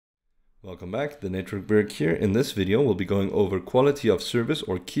Welcome back, the Network Berg here. In this video, we'll be going over quality of service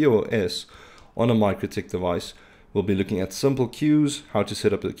or QoS on a MikroTik device. We'll be looking at simple queues, how to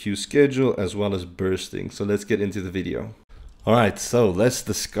set up a QoS schedule, as well as bursting. So let's get into the video. Alright, so let's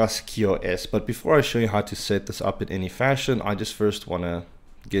discuss QoS. But before I show you how to set this up in any fashion, I just first want to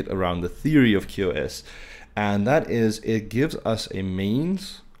get around the theory of QoS. And that is, it gives us a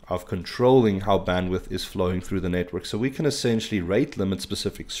means of controlling how bandwidth is flowing through the network. So we can essentially rate limit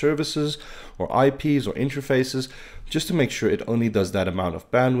specific services or IPs or interfaces just to make sure it only does that amount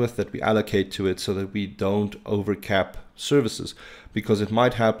of bandwidth that we allocate to it so that we don't overcap services. Because it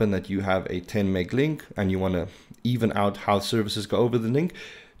might happen that you have a 10 meg link and you want to even out how services go over the link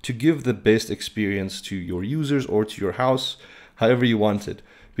to give the best experience to your users or to your house, however you want it.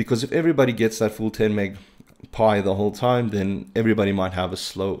 Because if everybody gets that full 10 meg pie the whole time, then everybody might have a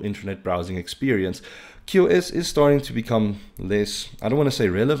slow internet browsing experience. QoS is starting to become less, I don't want to say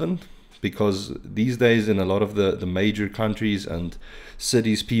relevant, because these days in a lot of the major countries and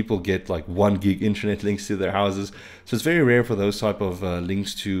cities, people get like 1 gig internet links to their houses. So it's very rare for those type of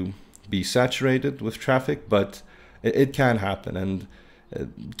links to be saturated with traffic, but it can happen. And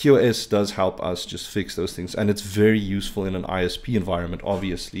QoS does help us just fix those things, and it's very useful in an ISP environment,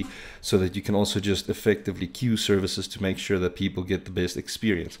 obviously, so that you can also just effectively queue services to make sure that people get the best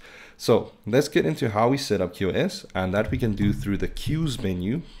experience. So let's get into how we set up QoS, and that we can do through the queues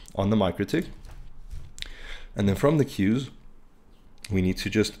menu on the MikroTik. And then from the queues, we need to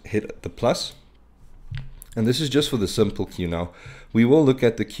just hit the plus. And this is just for the simple queue. Now, we will look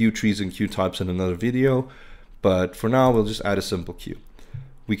at the queue trees and queue types in another video, but for now, we'll just add a simple queue.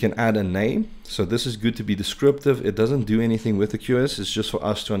 We can add a name. So this is good to be descriptive. It doesn't do anything with the QoS. It's just for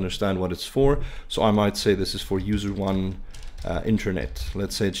us to understand what it's for. So I might say this is for user 1 internet.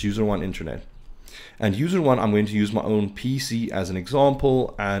 Let's say it's user 1 internet. And user 1, I'm going to use my own PC as an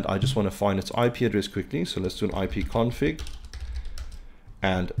example. And I just want to find its IP address quickly. So let's do an IP config.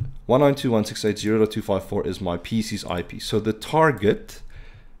 And 192.168.0.254 is my PC's IP. So the target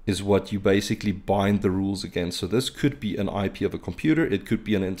is what you basically bind the rules against. So this could be an IP of a computer. It could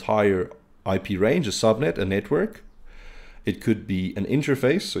be an entire IP range, a subnet, a network. It could be an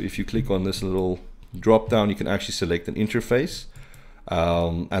interface. So if you click on this little drop down, you can actually select an interface.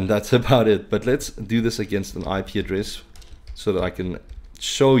 And that's about it. But let's do this against an IP address so that I can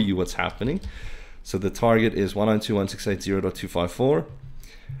show you what's happening. So the target is 192.168.0.254.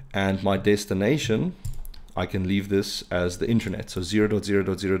 And my destination, I can leave this as the internet, so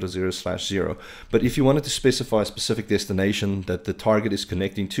 0.0.0.0/0. But if you wanted to specify a specific destination that the target is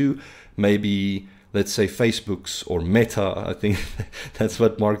connecting to, maybe let's say Facebook's or Meta, I think that's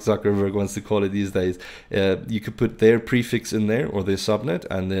what Mark Zuckerberg wants to call it these days. You could put their prefix in there or their subnet,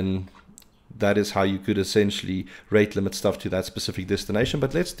 and then that is how you could essentially rate limit stuff to that specific destination.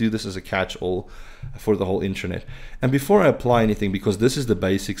 But let's do this as a catch-all for the whole internet. And before I apply anything, because this is the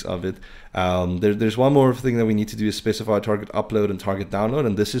basics of it, there's one more thing that we need to do is specify target upload and target download,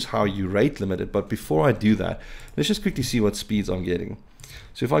 and this is how you rate limit it. But before I do that, let's just quickly see what speeds I'm getting.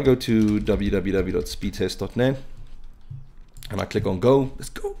 So if I go to www.speedtest.net and I click on go,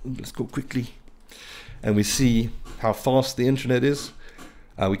 let's go quickly, and we see how fast the internet is.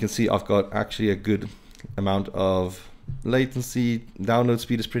 We can see I've got actually a good amount of latency. Download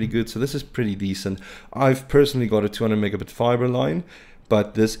speed is pretty good, so this is pretty decent. I've personally got a 200 megabit fiber line,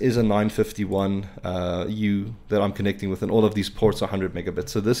 but this is a 951 U that I'm connecting with, and all of these ports are 100 megabits.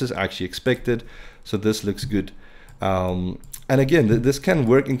 So this is actually expected, so this looks good. And again, this can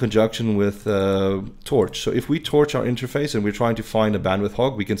work in conjunction with torch. So if we torch our interface and we're trying to find a bandwidth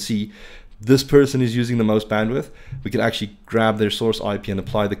hog, we can see this person is using the most bandwidth. We could actually grab their source IP and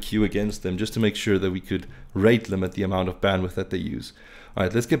apply the queue against them just to make sure that we could rate limit the amount of bandwidth that they use. All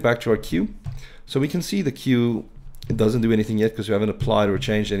right, let's get back to our queue. So we can see the queue, it doesn't do anything yet because we haven't applied or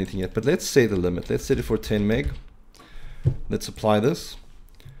changed anything yet, but let's say the limit. Let's set it for 10 meg. Let's apply this.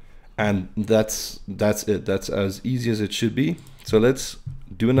 And that's it. That's as easy as it should be. So let's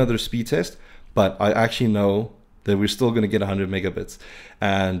do another speed test, but I actually know that we're still going to get 100 megabits.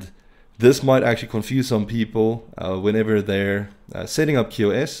 And this might actually confuse some people whenever they're setting up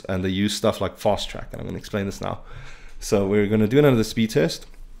QoS and they use stuff like fast track. And I'm going to explain this now. So we're going to do another speed test.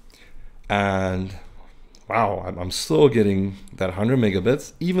 And wow, I'm still getting that 100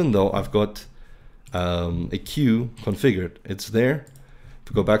 megabits, even though I've got a queue configured. It's there.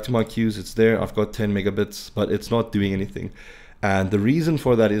 If we go back to my queues, it's there. I've got 10 megabits, but it's not doing anything. And the reason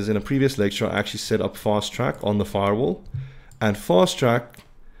for that is in a previous lecture, I actually set up fast track on the firewall. And fast track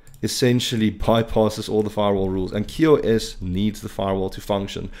essentially bypasses all the firewall rules, and QoS needs the firewall to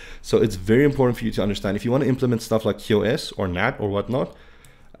function. So it's very important for you to understand if you want to implement stuff like QoS or NAT or whatnot,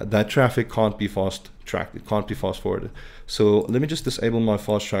 that traffic can't be fast tracked. It can't be fast forwarded. So let me just disable my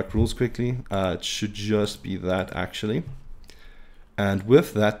fast track rules quickly. It should just be that actually. And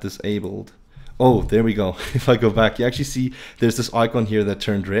with that disabled, oh, there we go. If I go back, you actually see there's this icon here that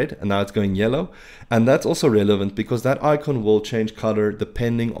turned red and now it's going yellow. And that's also relevant because that icon will change color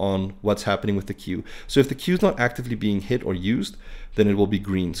depending on what's happening with the queue. So if the queue is not actively being hit or used, then it will be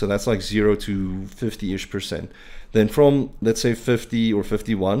green. So that's like 0 to 50-ish%. Then from, let's say 50 or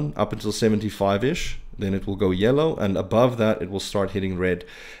 51 up until 75-ish, then it will go yellow, and above that it will start hitting red.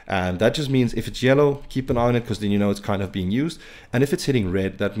 And that just means if it's yellow, keep an eye on it, because then you know it's kind of being used. And if it's hitting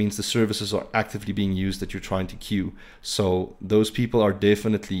red, that means the services are actively being used that you're trying to queue. So those people are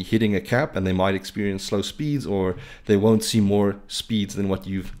definitely hitting a cap, and they might experience slow speeds, or they won't see more speeds than what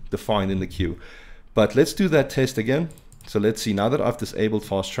you've defined in the queue. But let's do that test again. So let's see, now that I've disabled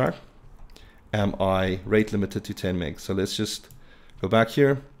fast track, am I rate limited to 10 megs? So let's just go back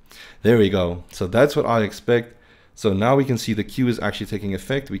here. There we go. So that's what I expect. So now we can see the queue is actually taking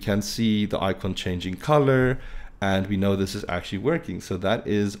effect. We can see the icon changing color, and we know this is actually working. So that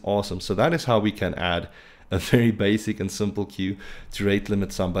is awesome. So that is how we can add a very basic and simple queue to rate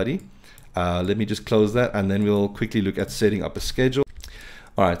limit somebody. Let me just close that, and then we'll quickly look at setting up a schedule.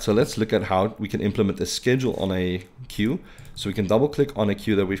 All right, so let's look at how we can implement a schedule on a queue. So we can double click on a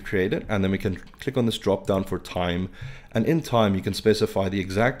queue that we've created, and then we can click on this drop down for time. And in time, you can specify the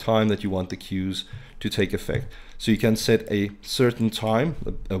exact time that you want the queues to take effect. So you can set a certain time,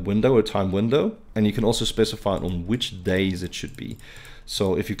 a window, a time window, and you can also specify on which days it should be.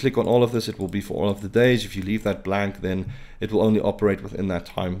 So if you click on all of this, it will be for all of the days. If you leave that blank, then it will only operate within that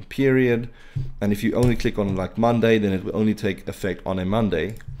time period. And if you only click on like Monday, then it will only take effect on a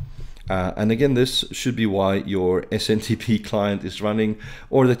Monday. And again, this should be why your SNTP client is running,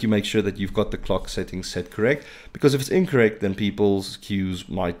 or that you make sure that you've got the clock settings set correct. Because if it's incorrect, then people's queues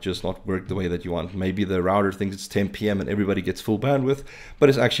might just not work the way that you want. Maybe the router thinks it's 10 p.m. and everybody gets full bandwidth, but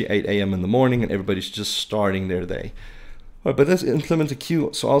it's actually 8 a.m. in the morning and everybody's just starting their day. All right, but let's implement a queue.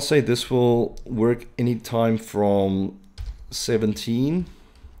 So I'll say this will work anytime from 17,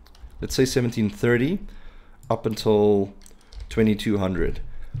 let's say 1730 up until 2200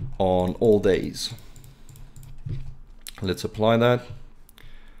 on all days. Let's apply that.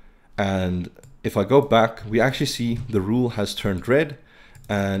 And if I go back, we actually see the rule has turned red,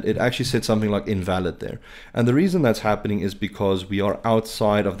 and it actually said something like invalid there. And the reason that's happening is because we are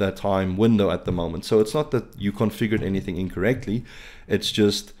outside of that time window at the moment. So it's not that you configured anything incorrectly, it's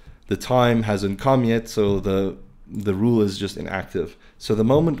just the time hasn't come yet, so the rule is just inactive. So the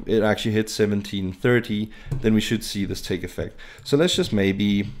moment it actually hits 1730, then we should see this take effect. So let's just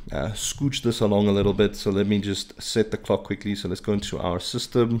maybe scooch this along a little bit. So let me just set the clock quickly. So let's go into our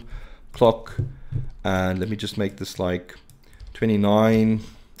system clock, and let me just make this like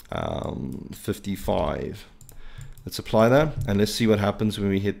 29:55. Let's apply that, and let's see what happens when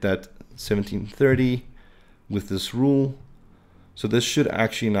we hit that 1730 with this rule. So this should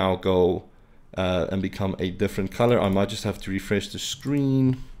actually now go and become a different color. I might just have to refresh the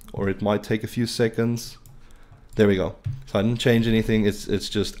screen, or it might take a few seconds. There we go. So I didn't change anything, it's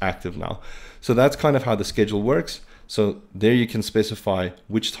just active now. So that's kind of how the schedule works. So there you can specify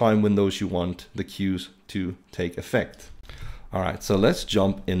which time windows you want the queues to take effect. All right, so let's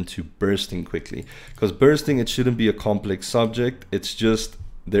jump into bursting quickly, because bursting, it shouldn't be a complex subject. It's just,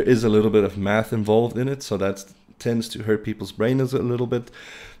 there is a little bit of math involved in it, so that tends to hurt people's brains a little bit.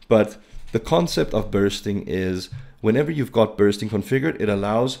 But the concept of bursting is whenever you've got bursting configured, it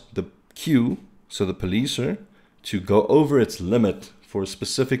allows the queue, so the policer, to go over its limit for a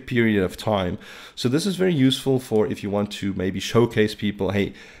specific period of time. So this is very useful for if you want to maybe showcase people,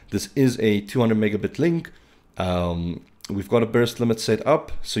 hey, this is a 200 megabit link. We've got a burst limit set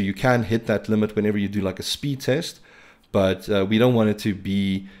up, so you can hit that limit whenever you do like a speed test, but we don't want it to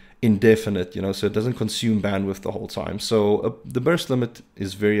be indefinite, you know, so it doesn't consume bandwidth the whole time. So the burst limit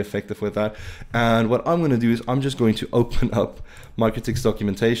is very effective with that. And what I'm going to do is I'm just going to open up MikroTik's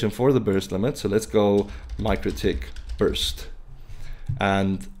documentation for the burst limit. So let's go MikroTik burst.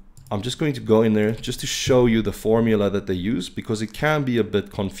 And I'm just going to go in there just to show you the formula that they use, because it can be a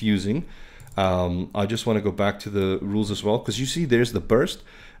bit confusing. I just want to go back to the rules as well, because you see there's the burst,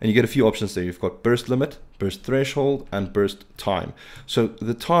 and you get a few options there. You've got burst limit, burst threshold, and burst time. So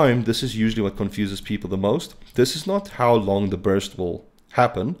the time, this is usually what confuses people the most. This is not how long the burst will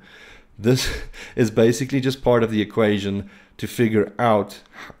happen. This is basically just part of the equation to figure out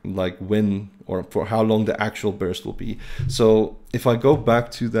like when or for how long the actual burst will be. So if I go back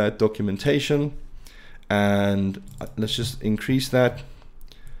to that documentation, and let's just increase that.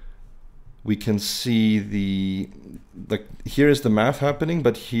 we can see here is the math happening,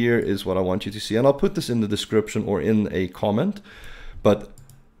 but here is what I want you to see. And I'll put this in the description or in a comment, but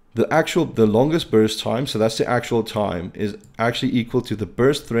the longest burst time, so that's the actual time, is actually equal to the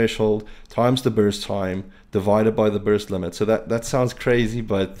burst threshold times the burst time divided by the burst limit. So that sounds crazy,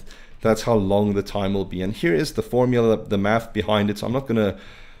 but that's how long the time will be. And here is the formula, the math behind it. So I'm not going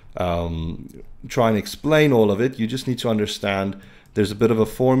to try and explain all of it. You just need to understand there's a bit of a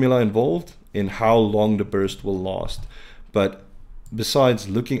formula involved in how long the burst will last. But besides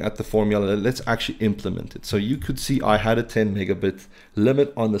looking at the formula, let's actually implement it. So you could see I had a 10 megabit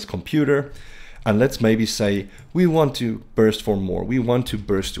limit on this computer, and let's maybe say we want to burst for more. We want to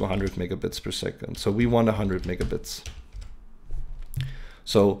burst to 100 megabits per second. So we want 100 megabits.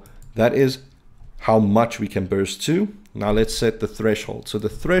 So that is how much we can burst to. Now let's set the threshold. So the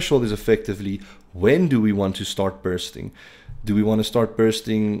threshold is effectively, when do we want to start bursting? Do we want to start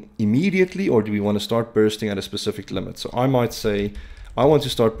bursting immediately, or do we want to start bursting at a specific limit? So I might say I want to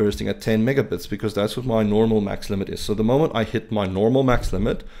start bursting at 10 megabits because that's what my normal max limit is. So the moment I hit my normal max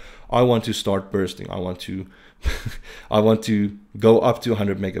limit, I want to start bursting. I want to I want to go up to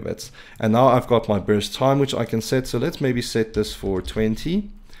 100 megabits. And now I've got my burst time, which I can set. So let's maybe set this for 20,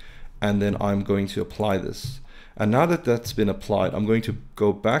 and then I'm going to apply this. And now that that's been applied, I'm going to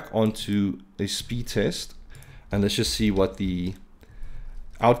go back onto a speed test, and let's just see what the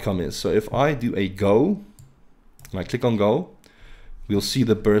outcome is. So if I do a go, and I click on go, we'll see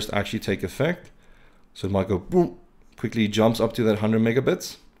the burst actually take effect. So it might go boom, quickly jumps up to that 100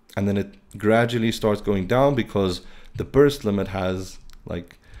 megabits, and then it gradually starts going down because the burst limit has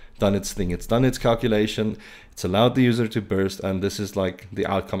like done its thing. It's done its calculation. It's allowed the user to burst, and this is like the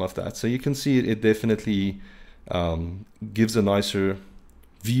outcome of that. So you can see it definitely gives a nicer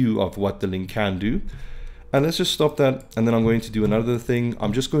view of what the link can do. And let's just stop that, and then I'm going to do another thing.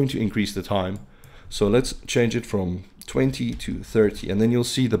 I'm just going to increase the time. So let's change it from 20 to 30, and then you'll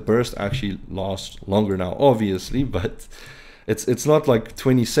see the burst actually lasts longer now, obviously, but it's not like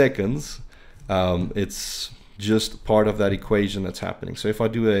 20 seconds. It's just part of that equation that's happening. So if I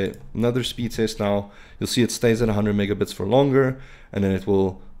do another speed test now, you'll see it stays at 100 megabits for longer, and then it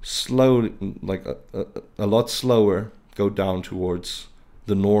will slowly, like a lot slower, go down towards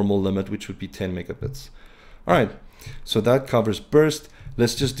the normal limit, which would be 10 megabits. All right, so that covers burst.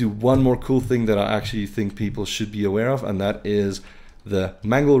 Let's just do one more cool thing that I actually think people should be aware of, and that is the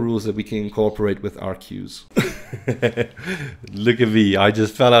mangle rules that we can incorporate with our queues. Look at me, I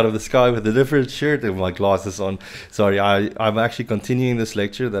just fell out of the sky with a different shirt and my glasses on. Sorry, I'm actually continuing this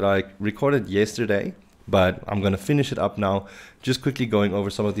lecture that I recorded yesterday, but I'm going to finish it up now, just quickly going over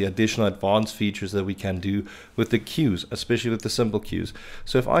some of the additional advanced features that we can do with the queues, especially with the simple queues.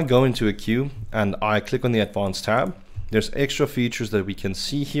 So if I go into a queue and I click on the advanced tab, there's extra features that we can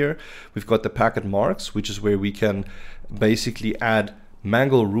see here. We've got the packet marks, which is where we can basically add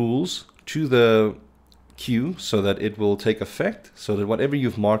mangle rules to the queue so that it will take effect, so that whatever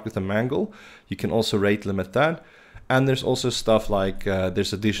you've marked with a mangle, you can also rate limit that. And there's also stuff like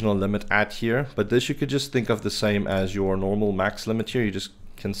there's additional limit at here, but this you could just think of the same as your normal max limit here. You just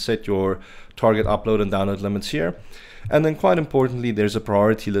can set your target upload and download limits here. And then quite importantly, there's a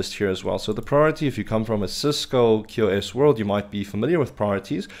priority list here as well. So the priority, if you come from a Cisco QoS world, you might be familiar with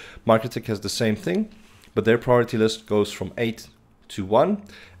priorities. MikroTik has the same thing, but their priority list goes from 8 to 1,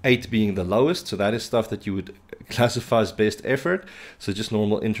 8 being the lowest. So that is stuff that you would classify as best effort. So just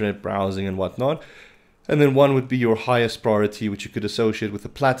normal internet browsing and whatnot. And then 1 would be your highest priority, which you could associate with a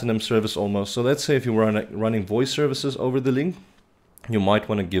platinum service almost. So let's say if you were running voice services over the link, you might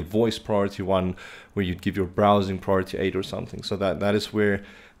want to give voice priority 1, where you'd give your browsing priority 8 or something. So that is where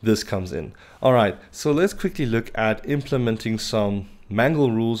this comes in. All right, so let's quickly look at implementing some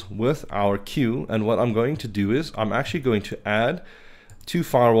mangle rules with our queue. And what I'm going to do is I'm actually going to add 2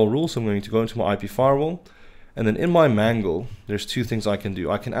 firewall rules. I'm going to go into my IP firewall. And then in my mangle, there's 2 things I can do.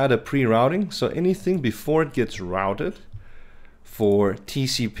 I can add a pre-routing. So anything before it gets routed for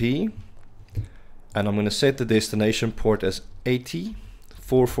TCP, and I'm going to set the destination port as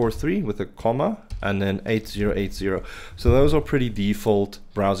 80.443 with a comma, and then 8080. So those are pretty default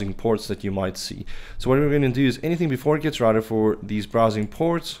browsing ports that you might see. So what we're going to do is anything before it gets routed for these browsing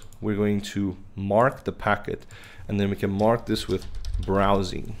ports, we're going to mark the packet, and then we can mark this with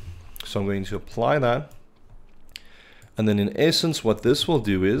browsing. So I'm going to apply that. And then in essence, what this will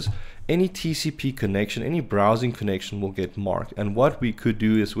do is any TCP connection, any browsing connection will get marked. And what we could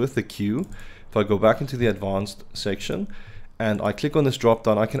do is with the queue, if I go back into the advanced section and I click on this drop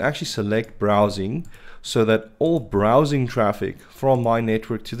down, I can actually select browsing so that all browsing traffic from my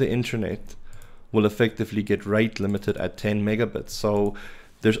network to the internet will effectively get rate limited at 10 megabits. So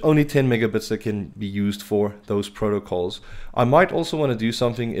there's only 10 megabits that can be used for those protocols. I might also want to do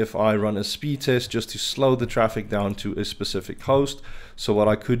something if I run a speed test just to slow the traffic down to a specific host. So what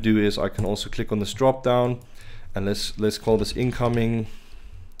I could do is I can also click on this drop down, and let's call this incoming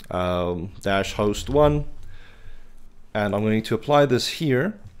dash host 1, and I'm going to apply this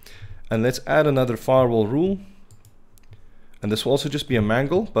here, and let's add another firewall rule. And this will also just be a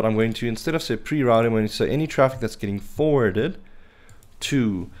mangle, but I'm going to, instead of say pre-routing, I'm going to say any traffic that's getting forwarded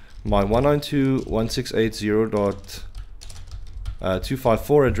to my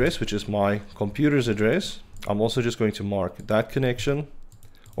 192.168.0.254 address, which is my computer's address. I'm also just going to mark that connection,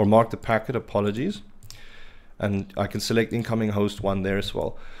 or mark the packet, apologies. And I can select incoming host 1 there as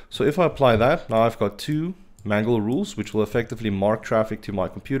well. So if I apply that, now I've got 2 mangle rules, which will effectively mark traffic to my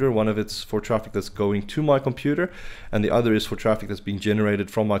computer. One of it's for traffic that's going to my computer, and the other is for traffic that's being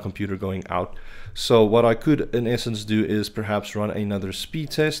generated from my computer going out. So what I could in essence do is perhaps run another speed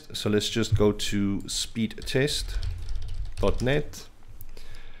test. So let's just go to speedtest.net,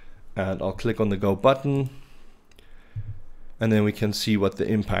 and I'll click on the go button, and then we can see what the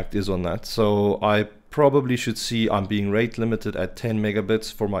impact is on that. So I probably should see I'm being rate limited at 10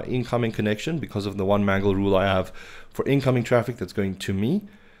 megabits for my incoming connection because of the one mangle rule I have for incoming traffic that's going to me.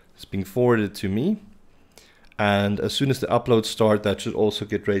 It's being forwarded to me. And as soon as the uploads start, that should also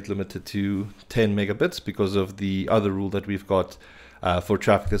get rate limited to 10 megabits because of the other rule that we've got for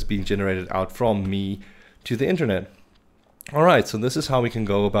traffic that's being generated out from me to the internet. All right, so this is how we can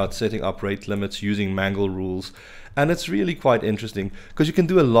go about setting up rate limits using mangle rules. And it's really quite interesting because you can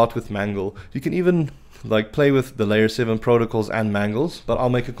do a lot with mangle. You can even like play with the layer 7 protocols and mangles, but I'll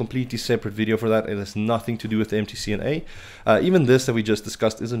make a completely separate video for that. It has nothing to do with the MTCNA. Even this that we just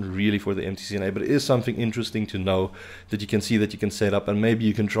discussed isn't really for the MTCNA, but it is something interesting to know that you can see that you can set up, and maybe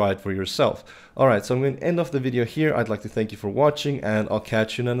you can try it for yourself. All right, so I'm going to end off the video here. I'd like to thank you for watching, and I'll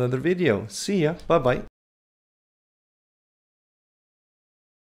catch you in another video. See ya. Bye-bye.